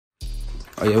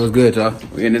Oh yeah, what's good, y'all?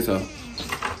 We in this hoe.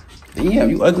 Damn,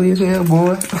 you ugly as hell,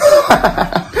 boy.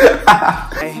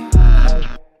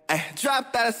 Ay,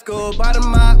 dropped out of school by the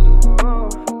mop,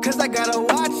 cause I gotta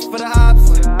watch for the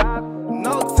ops.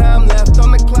 No time left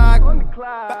on the clock.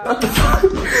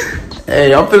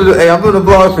 Hey, I'm finna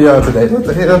vlog for y'all today. What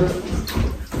the hell?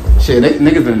 Shit,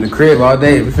 niggas been in the crib all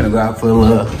day. We finna go out for a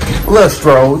little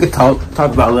stroll. We can talk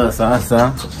about a little something.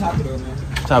 Chop it up,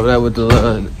 man. Chop it up with the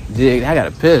little jig. I gotta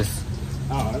piss.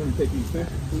 Oh, I didn't take these things.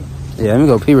 Yeah, let me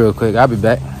go pee real quick. I'll be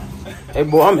back. Hey,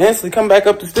 boy, I'm instantly coming back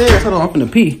up the stairs. Hold on, I'm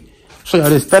finna pee. Show y'all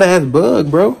this fat ass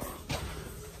bug, bro.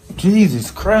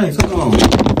 Jesus Christ, hold on.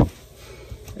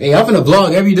 Hey, I'm finna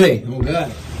vlog every day. Oh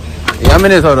God. Yeah, I'm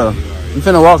in this, hold on. We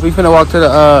finna walk to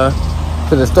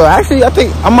the store. Actually, I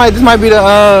think this might be the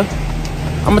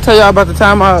I'm gonna tell y'all about the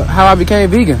time how I became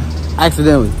vegan. I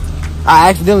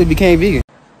accidentally became vegan.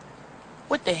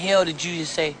 What the hell did you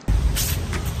just say?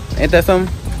 Ain't that something?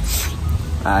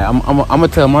 Alright, I'm gonna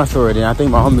tell my story then. I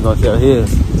think my homie gonna tell his.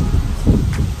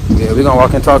 Yeah, we gonna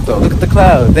walk and talk though. Look at the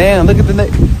clouds. Damn, look at the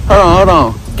hold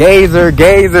on. Gazer,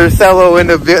 Cello in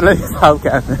the building. Stop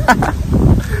capping.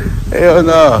 Hell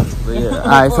no. But yeah.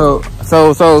 Alright, so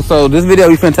this video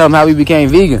we finna tell them how we became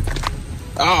vegan.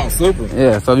 Oh, super.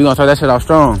 Yeah, so we gonna start that shit off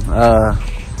strong.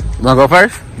 You wanna go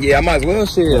first? Yeah, I might as well.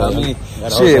 Shit, I mean,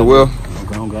 Shit,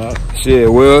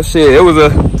 well. Shit, it was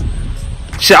a...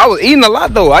 Shit, I was eating a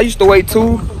lot though. I used to weigh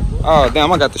oh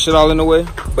damn, I got the shit all in the way.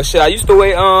 But shit, I used to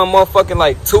weigh motherfucking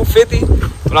like 250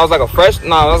 when I was like a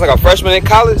freshman in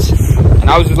college. And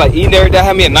I was just like eating every day. I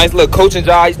had me a nice little coaching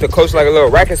job. I used to coach like a little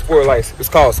racket sport, like it's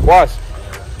called squash.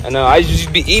 And I used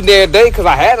to be eating every day because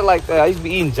I had it like that. I used to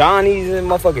be eating Johnny's and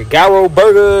motherfucking Garrow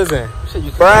burgers and Shit,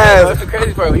 fries. That's the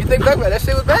crazy part. When you think back about that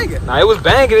shit was banging. Nah, it was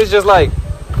banging. It's just like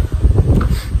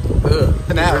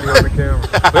now.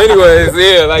 But anyways,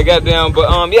 yeah, like goddamn.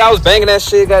 But yeah, I was banging that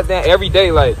shit goddamn every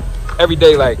day, like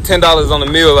 $10 on the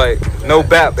meal, like no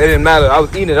bap. It didn't matter. I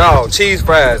was eating it all, cheese,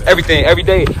 fries, everything, every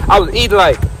day. I was eating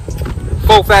like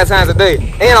 4-5 times a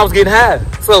day, and I was getting high.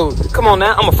 So come on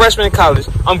now, I'm a freshman in college.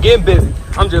 I'm getting busy.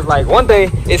 I'm just like, one day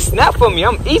it snapped for me.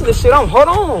 I'm eating this shit. Hold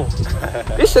on,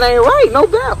 this shit ain't right. No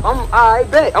bap. I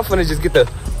bet I'm finna just get the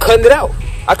cutting it out.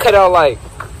 I cut out like,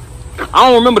 I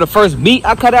don't remember the first meat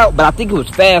I cut out, but I think it was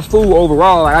fast food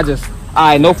overall. Like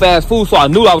no fast food, so I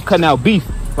knew I was cutting out beef,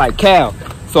 like cow.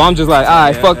 So I'm just like, all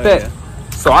right, fuck that. Yeah.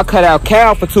 So I cut out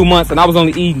cow for 2 months, and I was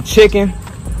only eating chicken,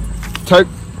 turkey.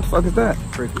 What the fuck is that?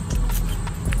 Turkey.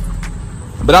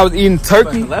 But I was eating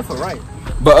turkey. Left or right?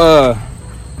 But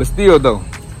still though.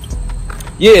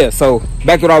 Yeah. So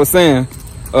back to what I was saying.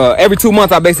 Every 2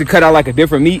 months I basically cut out like a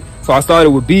different meat. So I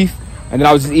started with beef, and then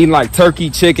I was just eating like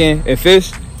turkey, chicken, and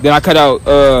fish. Then I cut out,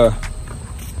 I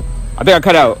think I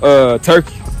cut out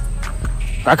turkey.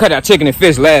 I cut out chicken and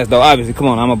fish last though. Obviously, come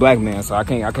on, I'm a black man, so I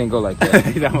can't go like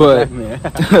that. But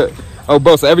oh,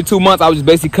 bro, so every 2 months I was just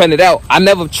basically cutting it out. I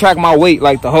never tracked my weight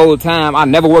like the whole time. I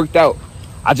never worked out.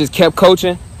 I just kept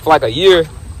coaching for like a year.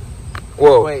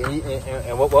 Whoa. Wait,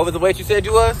 and what was the weight you said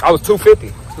you was? I was 250.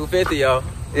 250, y'all.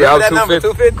 Yeah, I was that number,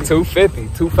 250.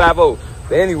 250.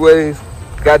 But anyways,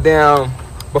 goddamn.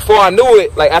 Before I knew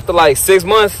it, like after like 6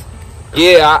 months,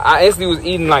 yeah, I instantly was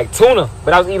eating like tuna,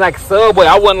 but I was eating like Subway.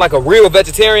 I wasn't like a real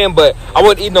vegetarian, but I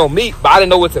wasn't eating no meat, but I didn't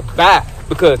know what to buy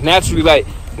because naturally, like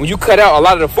when you cut out a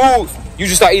lot of the foods, you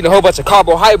just start eating a whole bunch of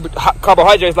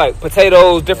carbohydrates like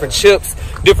potatoes, different chips,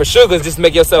 different sugars, just to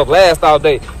make yourself last all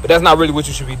day. But that's not really what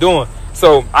you should be doing.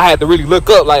 So I had to really look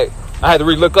up like a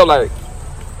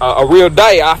real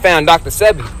diet. I found Dr.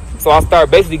 Sebi. So I started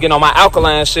basically getting on my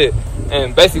alkaline shit.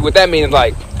 And basically what that means,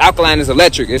 like, alkaline is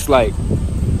electric. It's like,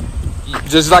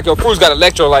 just like your fruits got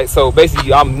electrolytes. So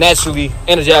basically I'm naturally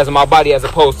energizing my body as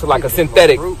opposed to like a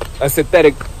synthetic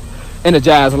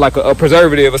energizer, like a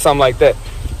preservative or something like that.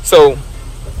 So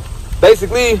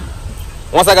basically,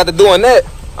 once I got to doing that,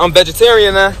 I'm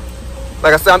vegetarian now.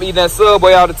 Like I said, I'm eating that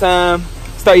Subway all the time.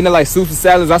 Start eating like soups and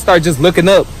salads. I started just looking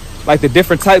up like the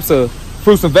different types of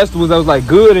fruits and vegetables that was like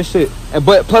good and shit.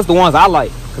 But plus the ones I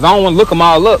like, because I don't want to look them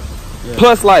all up. Yeah.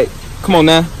 Plus, like, come on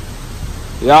now,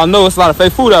 y'all know it's a lot of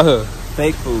fake food out here.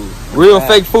 Fake food. Real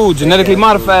fake food, genetically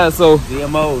modified, so.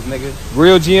 GMOs, nigga.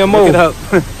 Real GMO. Look it up.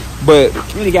 But.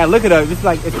 You really gotta look it up. It's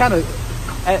like, it's kind of,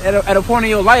 at a point in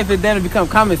your life, it then become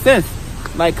common sense.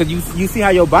 Like, cause you see how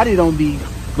your body don't be.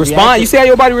 You see how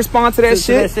your body responds to that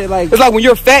shit? Like, it's like when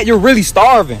you're fat, you're really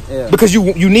starving. Yeah. Because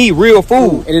you need real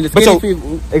food. And then the skinny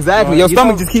people. Exactly. Your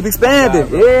stomach just keep expanding.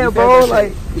 Yeah, bro.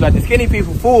 Like the skinny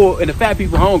people full and the fat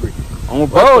people hungry. Oh,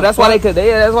 bro, that's why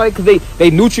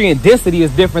they nutrient density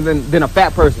is different than a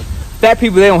fat person. Fat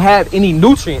people, they don't have any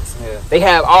nutrients. Yeah. They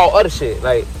have all other shit,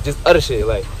 like just other shit.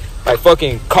 Like like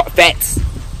fucking fats,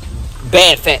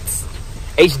 bad fats,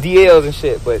 HDLs and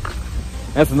shit. But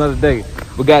that's another day.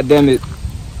 But goddamn it,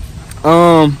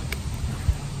 now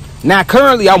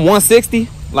currently I'm 160.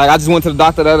 Like I just went to the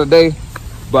doctor the other day,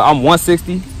 but I'm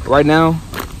 160 right now,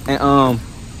 and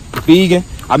vegan.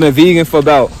 I've been vegan for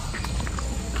about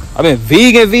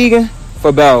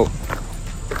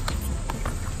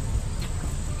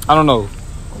I don't know,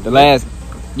 probably the last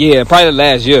year.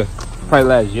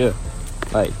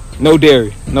 Like no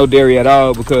dairy at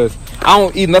all, because I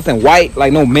don't eat nothing white,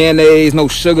 like no mayonnaise, no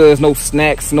sugars, no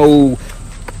snacks, no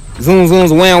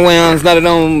zooms, whams, none of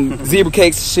them zebra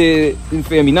cakes shit, you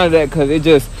feel me, none of that, because it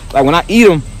just, like when I eat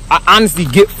them, I honestly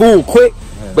get full quick,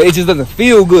 but it just doesn't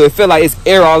feel good. It feel like it's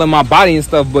air all in my body and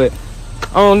stuff. But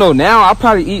I don't know, now I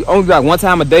probably eat only like one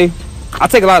time a day. I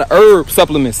take a lot of herb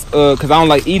supplements because I don't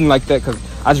like eating like that, because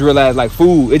I just realized like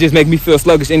food, it just makes me feel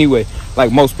sluggish anyway,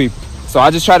 like most people. So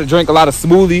I just try to drink a lot of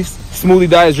smoothie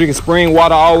diets, drinking spring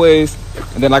water always.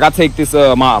 And then like I take this,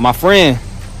 my friend,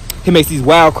 he makes these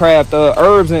wildcraft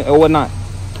herbs and whatnot.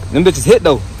 Them bitches hit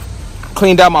though.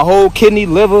 Cleaned out my whole kidney,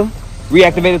 liver,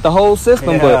 reactivated the whole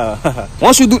system. Yeah. But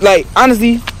once you do, like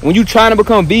honestly, when you trying to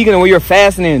become vegan and when you're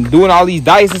fasting and doing all these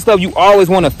diets and stuff, you always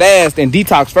want to fast and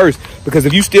detox first, because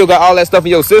if you still got all that stuff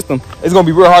in your system, it's gonna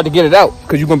be real hard to get it out,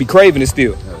 because you're gonna be craving it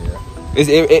still.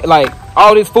 It's like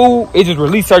all this food, it just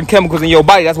release certain chemicals in your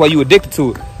body. That's why you addicted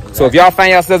to it. Exactly. So if y'all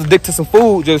find yourselves addicted to some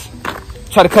food, just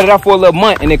try to cut it out for a little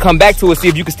month and then come back to it, see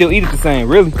if you can still eat it the same.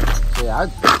 Really? Yeah,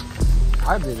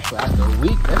 I did it for after a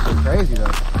week. That shit crazy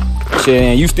though. Shit,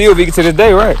 and you still vegan to this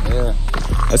day, right? Yeah.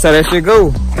 That's how that shit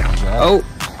go. Yeah. Oh,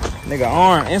 nigga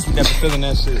arm instantly got the feeling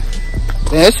that shit.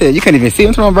 Yeah, that shit, you can't even see.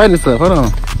 I'm turning my brightness up. Hold on.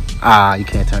 Ah, you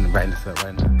can't turn the brightness up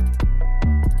right now.